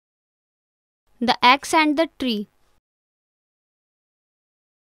The axe and the tree.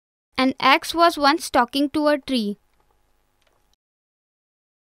 An axe was once talking to a tree.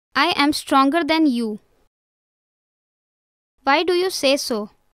 I am stronger than you. Why do you say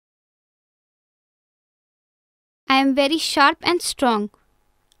so? I am very sharp and strong.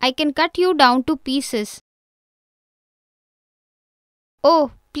 I can cut you down to pieces.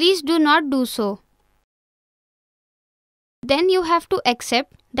 Oh, please do not do so. Then you have to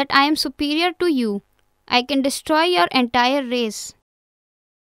accept that I am superior to you. I can destroy your entire race.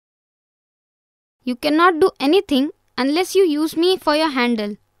 You cannot do anything unless you use me for your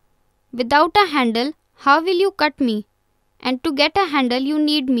handle. Without a handle, how will you cut me? And to get a handle, you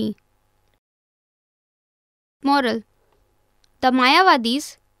need me. Moral: the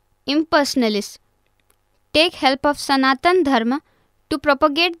Mayavadis, impersonalists, take help of Sanatan Dharma to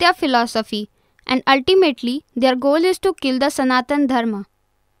propagate their philosophy, and ultimately their goal is to kill the Sanatan Dharma.